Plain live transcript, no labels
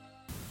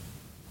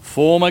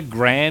Former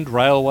grand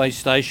railway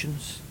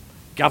stations,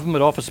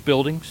 government office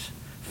buildings,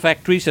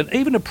 factories and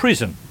even a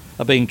prison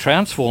are being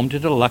transformed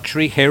into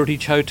luxury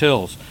heritage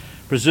hotels,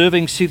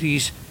 preserving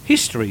cities'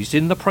 histories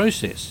in the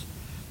process.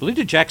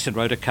 Belinda Jackson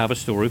wrote a cover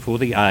story for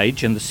The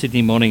Age and the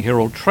Sydney Morning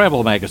Herald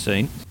travel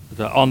magazine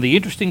on the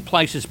interesting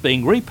places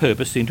being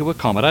repurposed into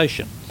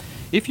accommodation.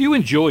 If you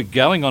enjoy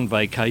going on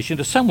vacation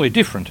to somewhere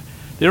different,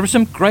 there are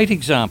some great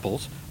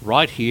examples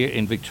right here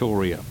in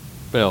Victoria.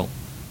 Belle.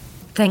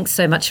 Thanks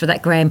so much for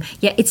that, Graham.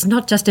 Yeah, it's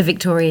not just a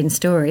Victorian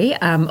story,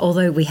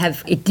 although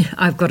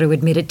I've got to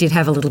admit it did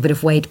have a little bit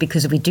of weight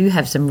because we do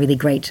have some really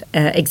great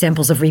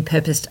examples of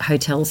repurposed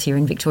hotels here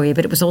in Victoria,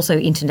 but it was also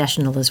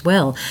international as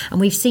well. And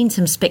we've seen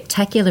some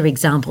spectacular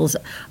examples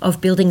of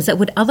buildings that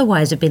would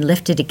otherwise have been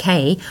left to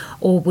decay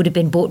or would have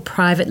been bought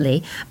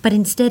privately, but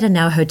instead are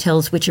now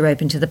hotels which are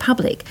open to the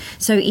public.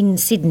 So in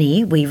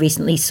Sydney, we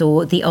recently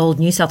saw the old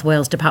New South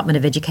Wales Department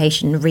of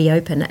Education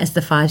reopen as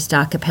the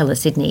 5-star Capella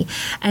Sydney.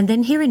 And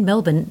then here in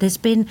Melbourne, there's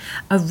been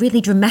a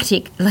really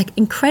dramatic,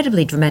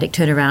 incredibly dramatic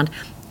turnaround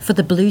for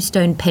the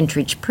Bluestone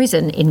Pentridge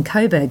Prison in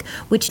Coburg,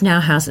 which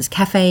now houses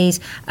cafes,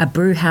 a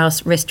brew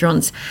house,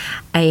 restaurants,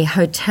 a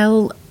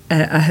hotel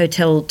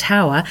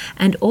tower,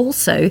 and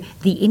also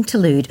the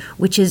Interlude,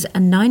 which is a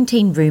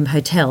 19-room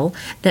hotel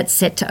that's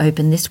set to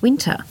open this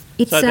winter.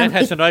 So that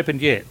hasn't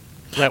opened yet?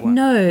 That one.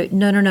 No.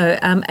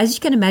 As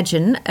you can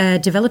imagine,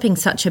 developing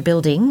such a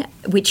building,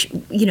 which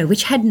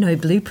had no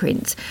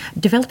blueprints,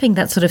 developing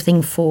that sort of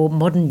thing for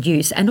modern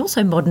use and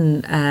also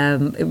modern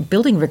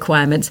building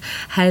requirements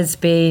has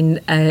been,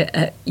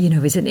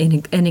 is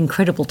an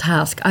incredible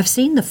task. I've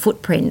seen the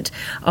footprint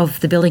of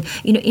the building.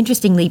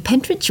 Interestingly,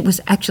 Pentridge was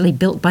actually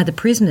built by the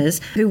prisoners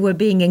who were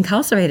being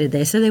incarcerated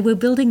there, so they were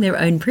building their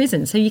own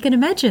prison. So you can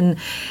imagine,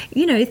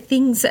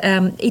 things.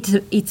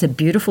 It's a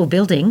beautiful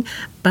building,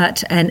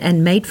 but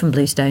and made from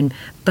bluestone.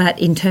 But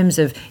in terms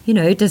of,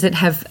 does it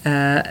have,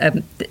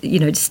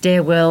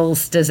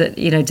 stairwells? Does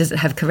it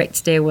have correct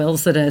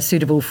stairwells that are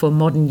suitable for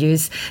modern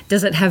use?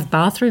 Does it have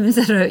bathrooms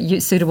that are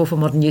suitable for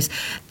modern use?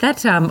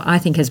 That I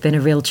think has been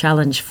a real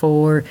challenge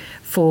for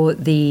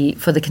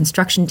the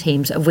construction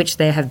teams, of which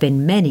there have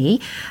been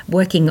many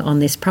working on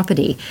this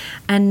property,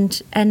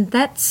 and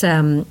that's.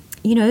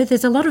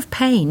 There's a lot of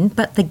pain,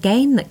 but the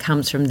gain that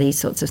comes from these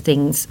sorts of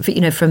things,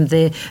 from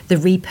the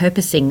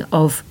repurposing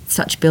of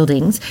such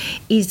buildings,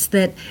 is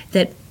that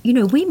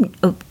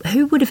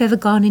who would have ever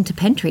gone into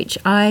Pentridge?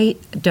 I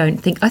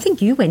think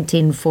you went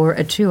in for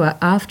a tour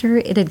after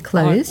it had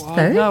closed,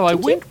 though. No, I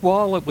went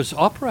while it was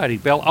operating,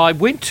 Belle. I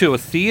went to a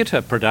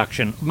theatre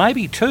production,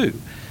 maybe two,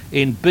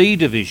 in B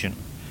Division.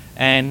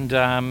 And,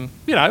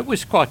 it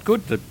was quite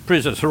good. The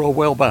prisoners are all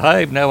well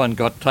behaved. No one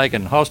got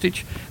taken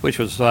hostage, which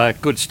was a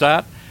good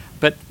start.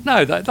 But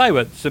no, they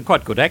were some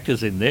quite good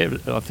actors in there.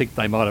 I think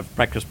they might have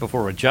practiced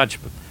before a judge,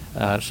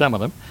 some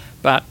of them.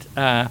 But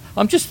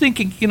I'm just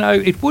thinking,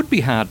 it would be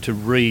hard to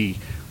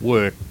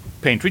rework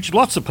Pentridge.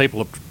 Lots of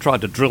people have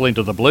tried to drill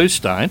into the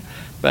bluestone,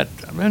 but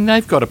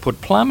they've got to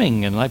put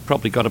plumbing and they've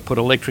probably got to put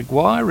electric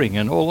wiring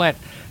and all that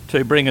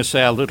to bring us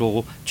our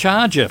little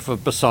charger for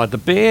beside the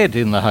bed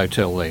in the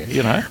hotel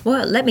there,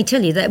 Well, let me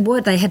tell you that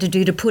what they had to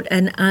do to put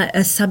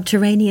a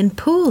subterranean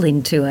pool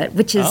into it,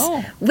 which is,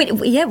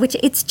 which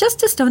it's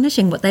just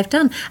astonishing what they've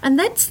done, and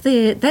that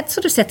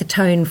sort of set the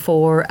tone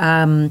for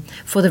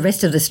the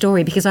rest of the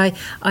story, because I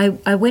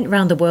went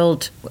around the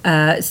world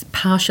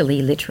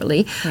partially,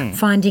 literally,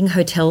 finding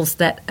hotels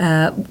that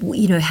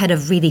had a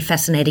really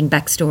fascinating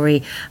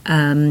backstory,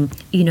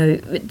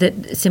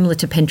 that similar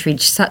to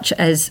Pentridge, such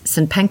as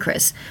St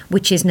Pancras,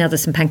 which is now the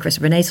St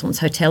Pancras Renaissance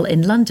Hotel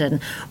in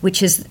London,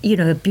 which is,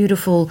 a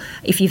beautiful,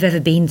 if you've ever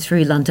been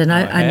through London.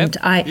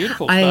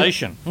 Beautiful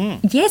station.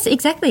 Yes,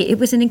 exactly. It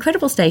was an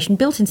incredible station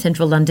built in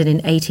central London in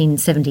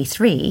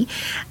 1873,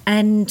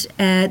 and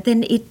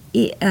then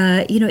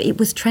it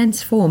was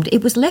transformed.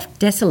 It was left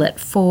desolate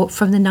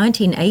from the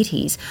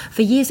 1980s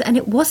for years, and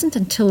it wasn't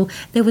until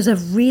there was a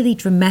really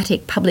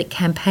dramatic public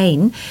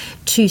campaign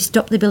to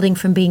stop the building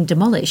from being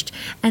demolished,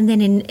 and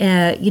then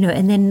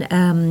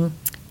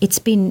it's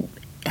been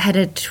had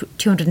a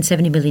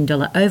 $270 million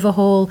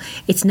overhaul.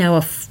 It's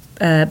now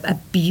a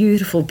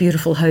beautiful,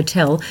 beautiful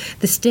hotel.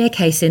 The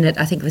staircase in it,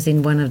 I think, was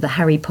in one of the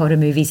Harry Potter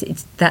movies.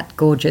 It's that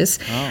gorgeous,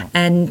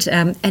 and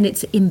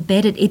it's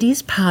embedded. It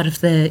is part of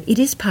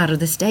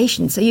the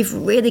station. So you've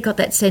really got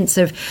that sense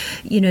of,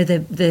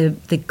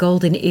 the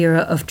golden era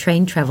of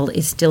train travel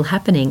is still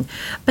happening.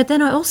 But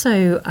then I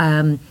also.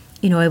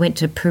 I went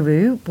to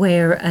Peru,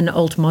 where an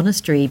old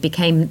monastery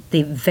became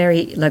the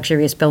very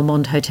luxurious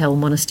Belmond Hotel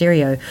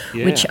Monasterio,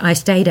 which I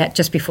stayed at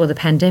just before the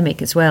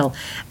pandemic as well.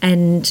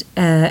 And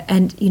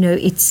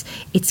it's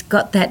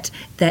got that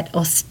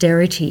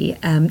austerity.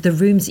 The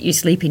rooms that you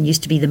sleep in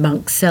used to be the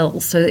monks'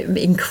 cells, so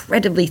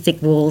incredibly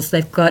thick walls.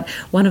 They've got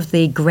one of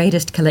the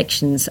greatest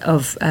collections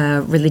of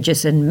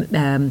religious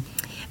and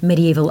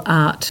medieval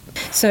art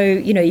So,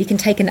 you can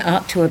take an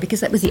art tour,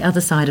 because that was the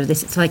other side of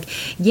this. It's like,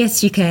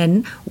 yes, you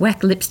can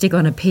whack lipstick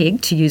on a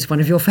pig, to use one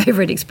of your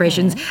favourite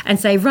expressions, and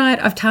say, right,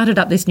 I've tarted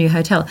up this new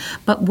hotel.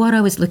 But what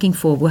I was looking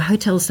for were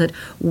hotels that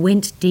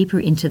went deeper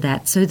into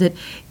that, so that,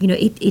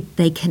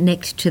 they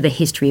connect to the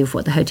history of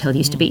what the hotel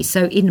used to be.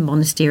 So in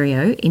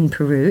Monasterio in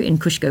Peru, in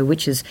Cusco,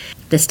 which is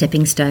the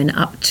stepping stone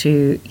up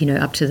to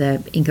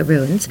the Inca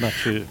ruins.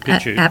 Machu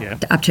Picchu,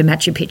 up to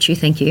Machu Picchu,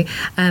 thank you.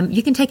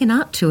 You can take an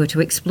art tour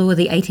to explore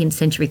the 18th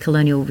century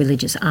colonial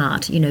religious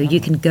art. You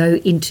can go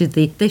into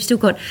they've still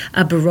got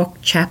a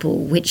Baroque chapel,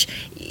 which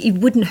it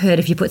wouldn't hurt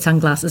if you put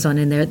sunglasses on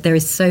in there. There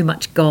is so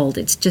much gold.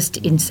 It's just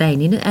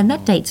insane. And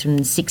that dates from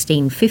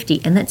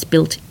 1650, and that's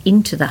built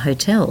into the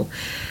hotel.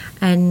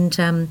 And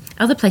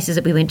other places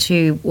that we went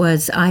to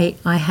was I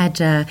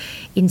had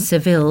in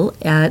Seville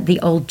the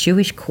old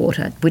Jewish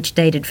quarter, which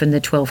dated from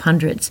the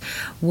 1200s,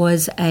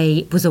 was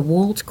a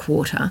walled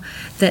quarter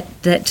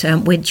that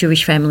where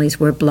Jewish families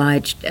were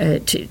obliged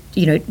to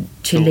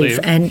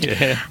live.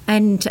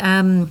 And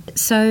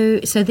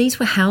so these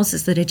were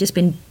houses that had just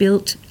been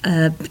built.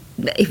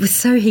 It was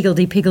so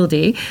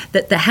higgledy-piggledy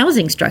that the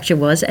housing structure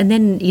was, and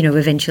then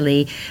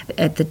eventually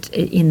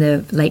in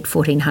the late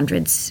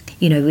 1400s,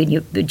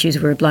 when the Jews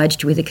were obliged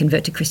to either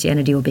convert to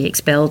Christianity or be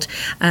expelled.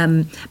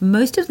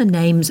 Most of the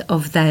names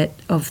of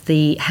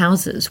the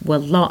houses were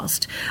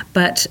lost,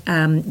 but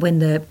when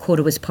the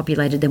quarter was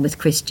populated then with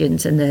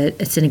Christians, and the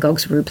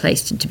synagogues were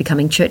replaced into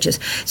becoming churches,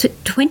 so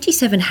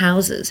 27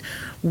 houses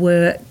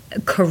were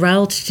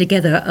corralled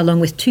together along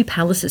with 2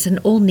 palaces, and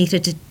all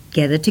knitted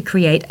together to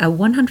create a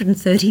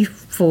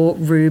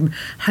 134-room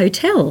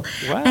hotel.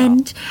 Wow.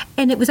 And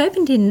it was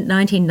opened in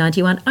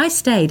 1991. I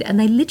stayed, and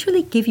they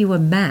literally give you a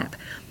map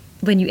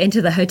when you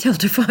enter the hotel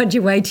to find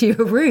your way to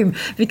your room,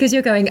 because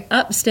you're going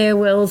up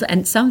stairwells,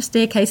 and some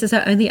staircases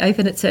are only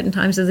open at certain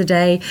times of the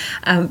day,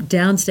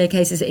 down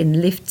staircases in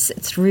lifts,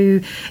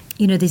 through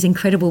these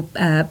incredible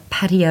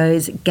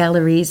patios,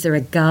 galleries. There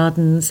are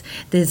gardens,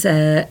 there's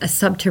a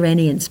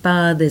subterranean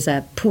spa, there's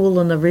a pool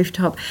on the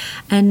rooftop,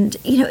 and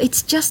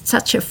it's just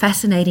such a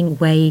fascinating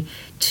way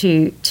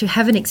to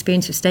have an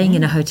experience of staying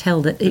in a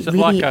hotel that Is it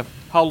really, like a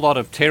whole lot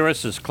of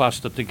terraces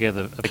clustered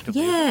together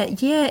effectively? Yeah,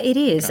 it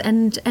is. Okay.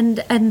 And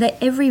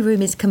every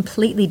room is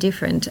completely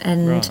different,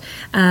 and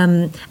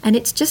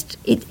it's just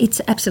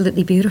it's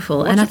absolutely beautiful.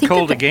 What's and I it think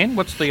called again?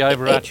 What's the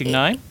overarching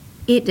name?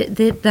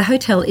 The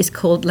hotel is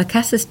called La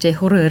Casas de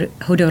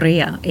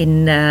Juderia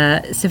in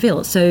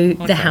Seville, so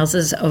the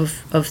houses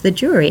of the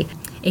jury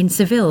in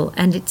Seville,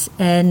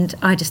 and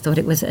I just thought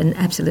it was an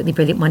absolutely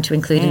brilliant one to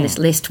include in this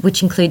list,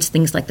 which includes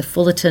things like the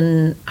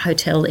Fullerton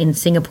Hotel in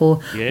Singapore,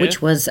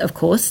 which was, of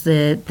course,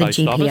 the Post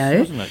GPO.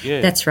 office, wasn't it?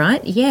 Yeah. That's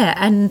right, yeah.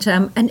 And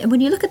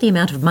when you look at the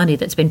amount of money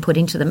that's been put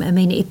into them, I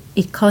mean,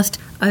 it cost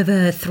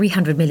over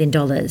 $300 million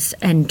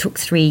and took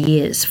 3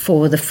 years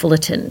for the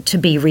Fullerton to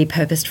be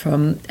repurposed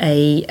from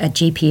a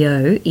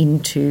GPO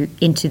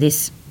into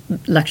this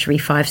luxury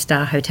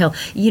 5-star hotel.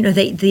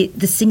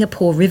 The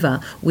Singapore River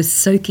was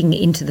soaking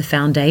into the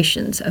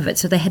foundations of it,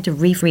 so they had to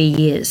 3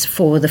 years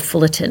for the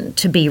Fullerton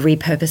to be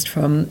repurposed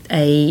from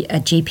a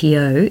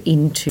GPO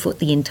into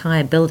the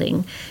entire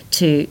building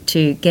to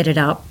get it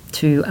up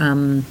to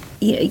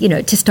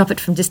to stop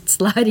it from just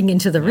sliding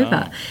into the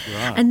river.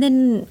 Right. And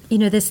then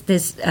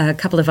there's a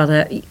couple of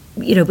other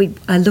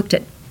I looked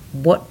at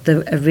what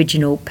the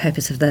original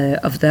purpose of the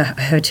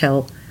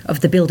hotel,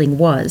 of the building,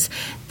 was.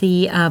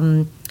 The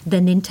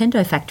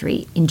Nintendo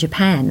factory in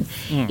Japan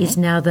is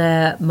now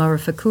the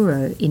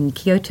Morifukuro in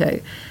Kyoto.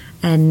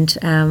 And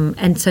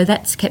so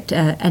that's kept,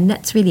 and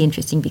that's really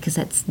interesting because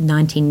that's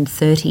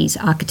 1930s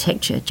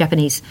architecture,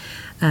 Japanese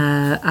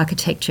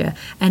architecture.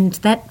 And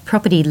that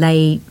property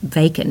lay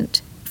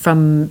vacant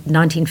from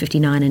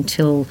 1959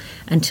 until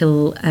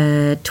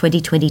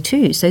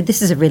 2022. So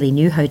this is a really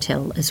new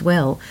hotel as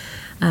well.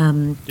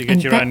 Do you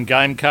get your own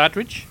game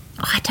cartridge?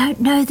 I don't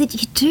know that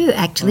you do,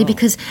 actually,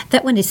 because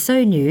that one is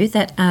so new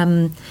that,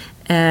 I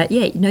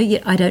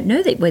don't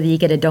know that whether you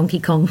get a Donkey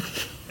Kong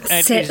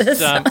set.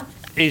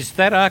 Is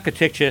that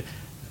architecture,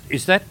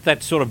 is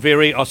that sort of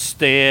very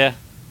austere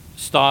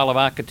style of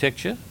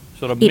architecture?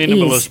 Sort of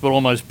minimalist but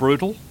almost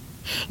brutal?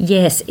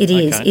 Yes, it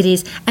is. It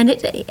is, the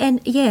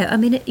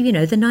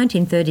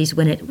 1930s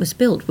when it was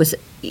built was,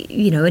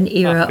 an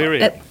era.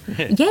 Period.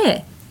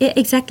 Yeah,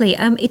 exactly.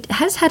 It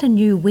has had a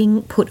new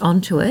wing put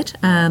onto it.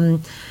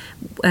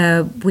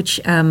 Which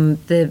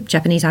the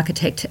Japanese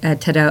architect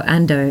Tadao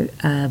Ando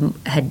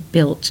had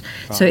built.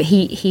 Right. So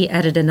he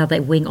added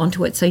another wing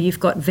onto it. So you've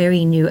got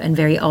very new and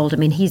very old. I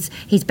mean, he's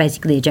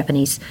basically a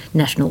Japanese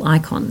national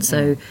icon.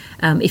 So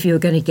if you were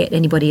going to get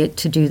anybody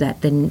to do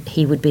that, then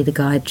he would be the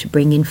guy to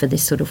bring in for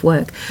this sort of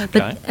work. Okay.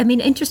 But, I mean,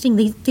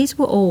 interestingly, these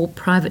were all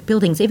private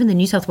buildings. Even the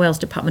New South Wales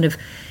Department of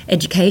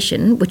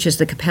Education, which is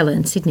the Capella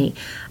in Sydney,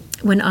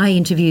 when I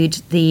interviewed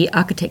the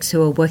architects who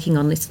were working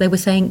on this, they were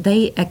saying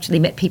they actually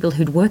met people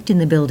who'd worked in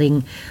the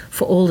building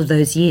for all of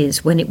those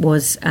years when it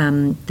was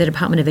the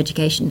Department of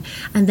Education,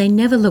 and they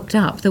never looked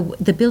up.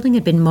 The building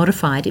had been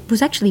modified. It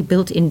was actually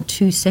built in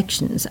two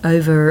sections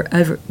over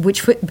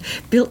which were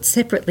built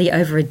separately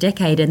over a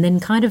decade, and then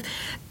kind of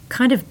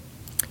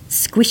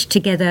squished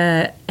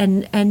together,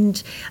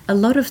 and a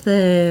lot of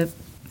the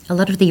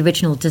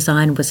original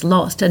design was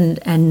lost,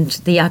 and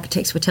the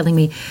architects were telling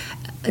me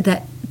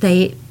that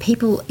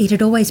it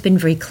had always been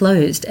very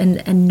closed,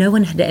 and no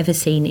one had ever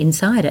seen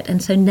inside it.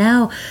 And so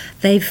now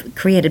they've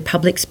created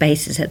public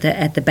spaces at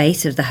the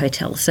base of the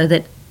hotel so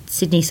that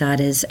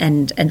Sydneysiders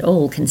and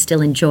all can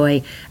still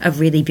enjoy a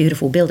really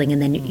beautiful building,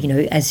 and then, you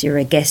know, as you're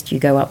a guest, you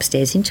go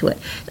upstairs into it.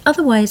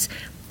 Otherwise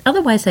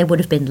they would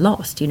have been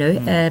lost, you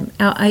know.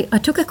 I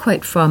took a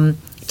quote from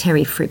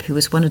Terry Fripp, who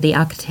was one of the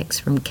architects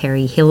from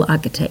Kerry Hill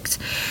Architects,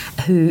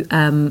 who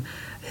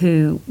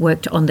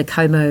worked on the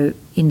Como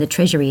in the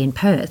Treasury in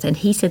Perth, and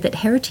he said that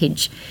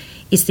heritage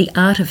is the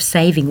art of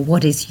saving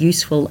what is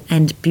useful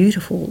and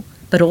beautiful,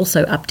 but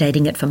also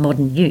updating it for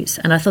modern use.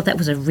 And I thought that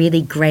was a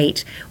really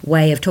great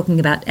way of talking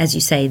about, as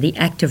you say, the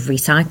act of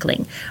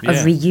recycling, of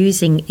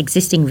reusing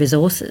existing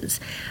resources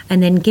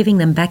and then giving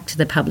them back to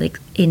the public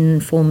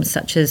in forms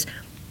such as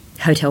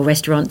hotel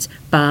restaurants,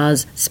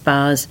 bars,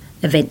 spas,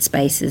 event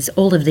spaces,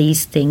 all of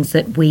these things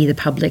that we, the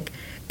public,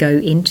 go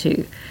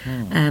into.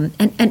 And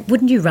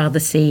wouldn't you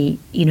rather see,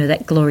 you know,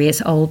 that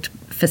glorious old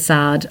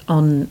facade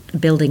on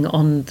building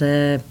on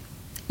the,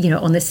 you know,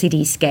 on the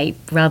cityscape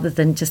rather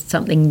than just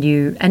something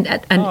new? And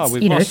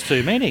we've lost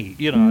too many,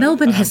 you know.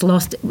 Melbourne has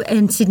lost,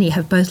 and Sydney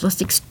have both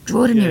lost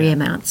extraordinary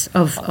amounts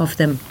of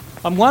them.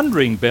 I'm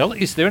wondering, Belle,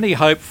 is there any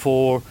hope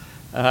for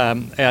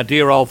our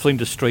dear old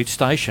Flinders Street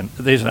station?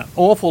 There's an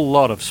awful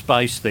lot of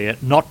space there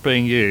not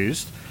being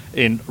used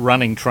in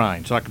running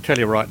trains. I can tell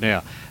you right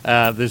now.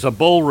 There's a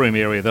ballroom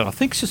area that I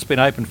think's just been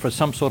opened for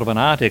some sort of an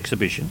art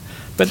exhibition.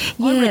 But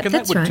I reckon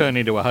that would turn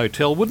into a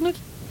hotel, wouldn't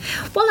it?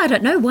 Well, I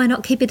don't know. Why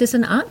not keep it as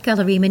an art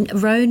gallery? I mean,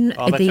 Roan...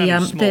 Oh, that's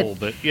only small,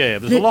 but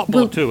there's a lot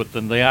more to it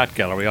than the art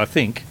gallery, I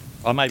think.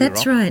 I may be wrong.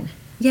 That's right.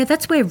 Yeah,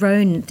 that's where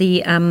Roan,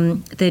 the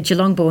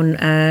Geelong-born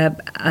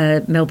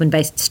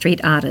Melbourne-based street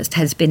artist,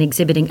 has been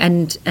exhibiting,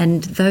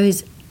 and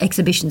those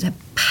exhibitions are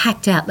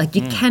packed out. Like,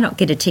 you cannot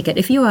get a ticket.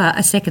 If you are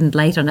a second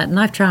late on it, and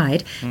I've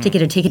tried to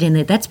get a ticket in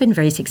there, that's been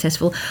very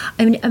successful.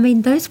 I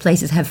mean, those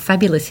places have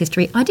fabulous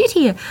history. I did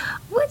hear,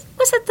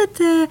 was it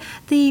that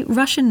the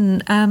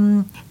Russian,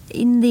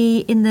 in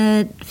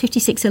the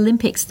 56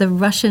 Olympics, the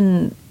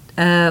Russian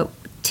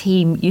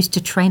team used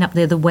to train up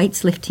there, the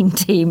weightlifting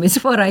team,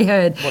 is what I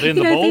heard. What, in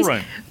the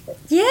ballroom?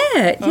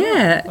 Yeah.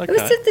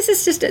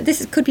 Okay.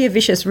 This could be a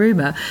vicious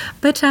rumour,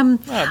 but I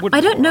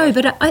don't know.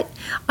 But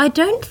I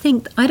don't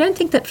think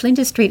that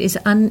Flinders Street is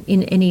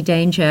in any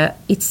danger.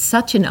 It's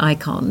such an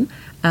icon,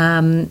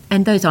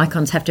 and those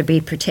icons have to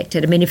be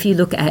protected. I mean, if you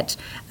look at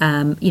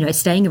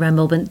staying around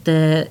Melbourne,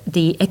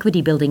 the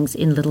Equity buildings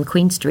in Little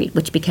Queen Street,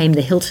 which became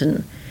the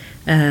Hilton,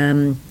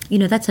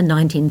 that's a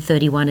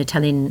 1931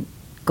 Italian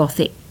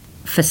Gothic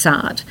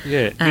facade.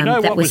 Yeah. Do you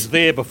know what was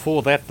there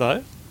before that,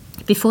 though?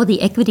 Before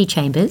the Equity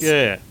Chambers?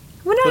 Yeah.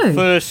 Well, no. The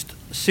first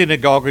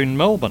synagogue in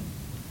Melbourne.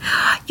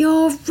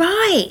 You're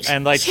right.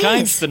 And they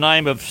changed the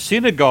name of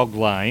Synagogue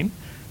Lane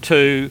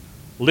to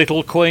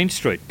Little Queen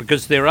Street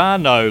because there are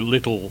no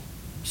little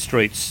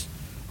streets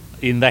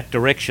in that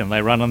direction.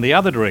 They run in the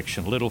other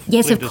direction, Little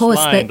Flinders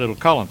Lane, Little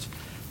Collins.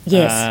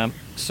 Yes.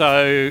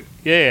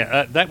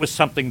 That was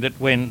something that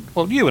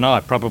you and I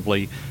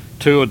probably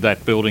toured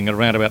that building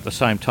around about the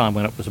same time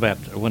when it was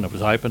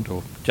opened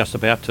or just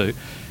about to.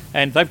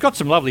 And they've got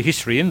some lovely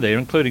history in there,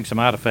 including some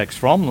artefacts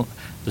from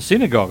the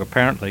synagogue,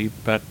 apparently.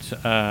 But,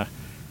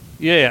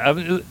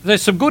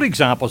 there's some good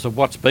examples of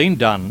what's been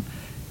done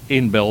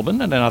in Melbourne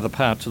and in other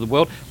parts of the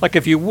world. Like,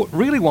 if you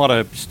really want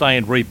to stay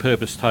in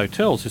repurposed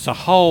hotels, there's a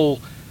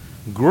whole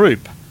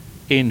group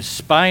in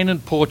Spain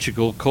and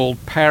Portugal called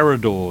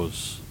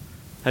Paradors.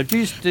 Have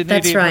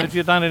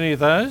you done any of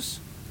those?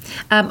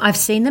 I've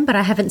seen them, but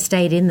I haven't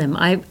stayed in them.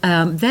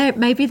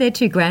 Maybe they're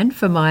too grand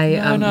for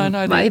my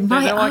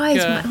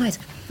eyes.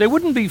 They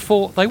wouldn't be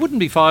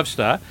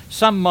 5-star.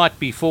 Some might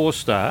be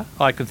 4-star.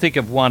 I can think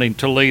of one in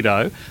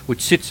Toledo, which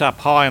sits up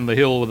high on the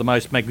hill with the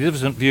most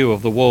magnificent view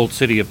of the walled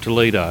city of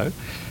Toledo.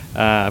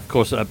 Of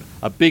course, a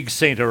big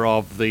centre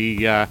of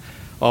the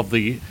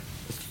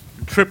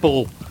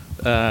triple.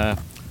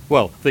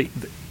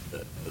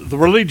 The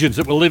religions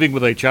that were living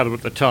with each other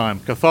at the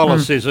time: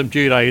 Catholicism,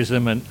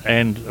 Judaism,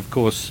 and of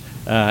course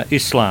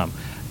Islam.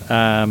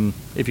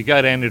 If you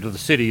go down into the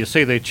city, you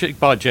see they're cheek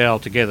by jowl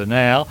together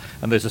now,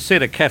 and there's a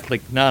set of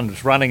Catholic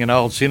nuns running an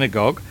old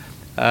synagogue.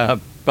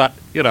 But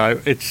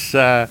it's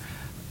an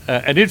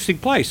interesting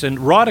place, and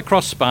right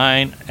across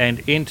Spain and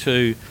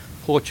into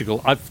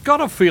Portugal. I've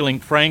got a feeling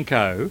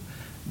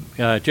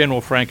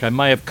General Franco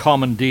may have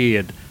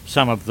commandeered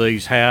some of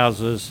these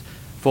houses,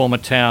 former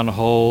town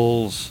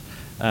halls,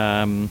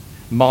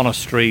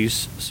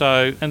 monasteries.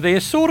 And they're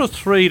sort of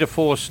 3 to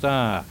 4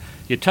 star.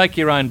 You take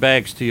your own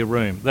bags to your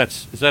room.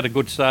 Is that a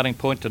good starting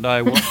point to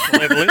know what the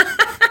level is?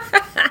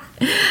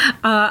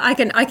 I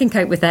can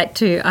cope with that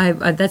too.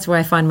 That's where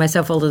I find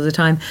myself all of the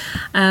time.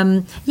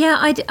 I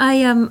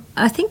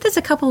think there's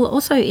a couple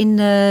also in.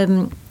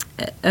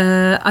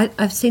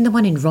 I've seen the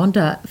one in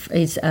Rhondda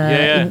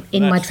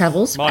in my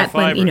travels. My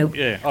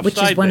favourite, which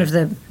is one of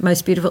the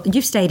most beautiful.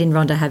 You've stayed in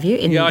Rhondda, have you?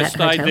 I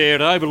stayed hotel? there.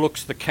 It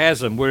overlooks the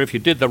chasm where if you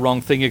did the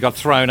wrong thing, you got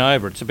thrown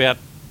over. It's about,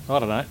 I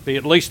don't know, be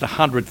at least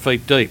 100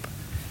 feet deep.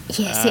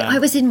 Yeah, see, I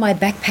was in my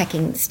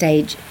backpacking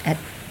stage at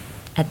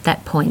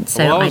that point.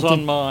 So I was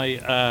on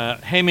my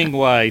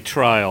Hemingway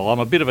trail. I'm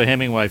a bit of a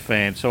Hemingway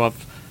fan, so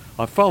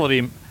I've followed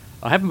him.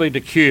 I haven't been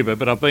to Cuba,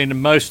 but I've been to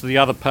most of the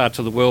other parts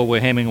of the world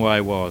where Hemingway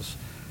was.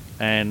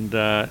 And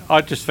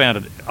I just found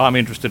it. I'm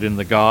interested in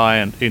the guy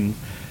and in,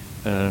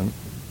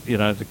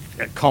 the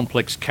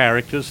complex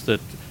characters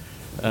that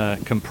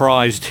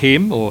comprised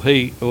him, or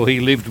he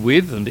lived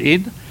with and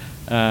in,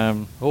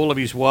 all of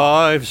his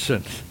wives,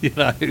 and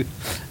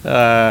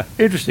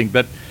interesting.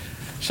 But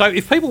so,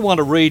 if people want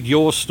to read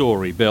your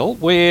story, Belle,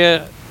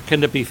 where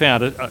can it be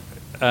found?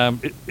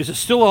 Is it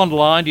still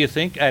online? Do you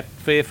think at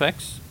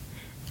Fairfax?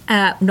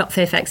 Not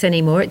Fairfax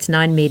anymore. It's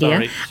Nine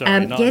Media.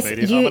 Sorry, Nine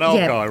Media. I'm an old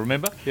guy,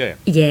 remember? Yeah.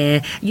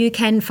 Yeah. You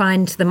can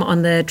find them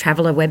on the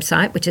Traveller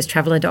website, which is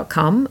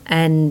traveller.com.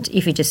 And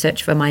if you just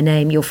search for my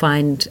name, you'll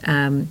find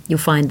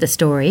the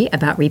story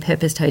about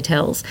repurposed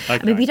hotels. Okay.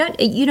 I mean,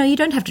 you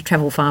don't have to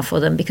travel far for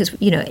them because,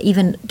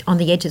 even on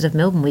the edges of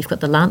Melbourne, we've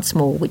got the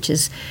Lancemore, which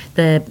is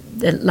the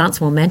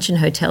Lancemore Mansion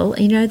Hotel.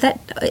 That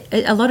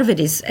a lot of it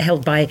is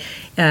held by,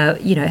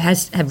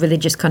 have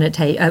religious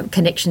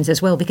connections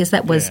as well, because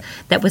that was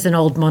an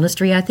old monastery.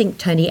 I think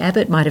Tony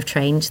Abbott might have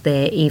trained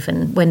there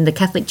even when the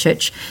Catholic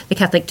Church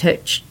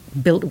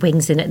built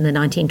wings in it in the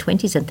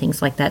 1920s and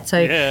things like that. So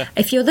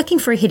if you're looking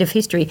for a hit of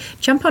history,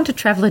 jump onto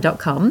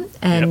traveller.com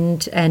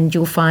and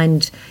you'll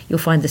find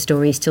the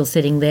story still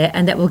sitting there,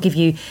 and that will give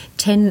you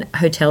 10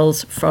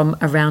 hotels from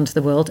around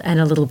the world and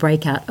a little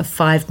breakout of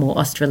 5 more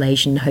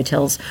Australasian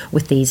hotels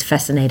with these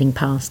fascinating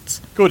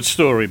pasts. Good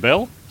story,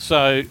 Belle.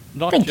 So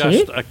not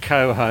just a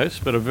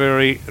co-host, but a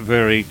very,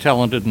 very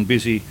talented and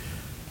busy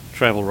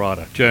travel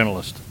writer,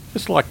 journalist,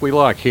 just like we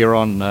like here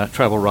on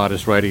Travel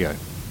Writers Radio.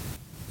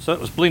 So it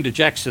was Belinda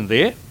Jackson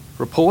there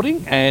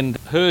reporting, and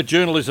her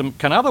journalism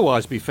can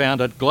otherwise be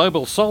found at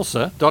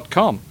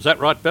globalsalsa.com. Is that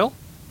right, Belle?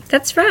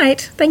 That's right.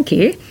 Thank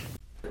you.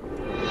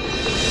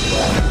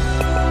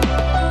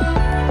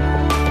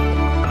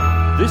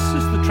 This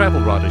is the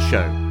Travel Writers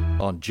Show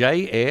on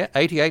J Air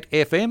 88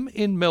 FM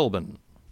in Melbourne.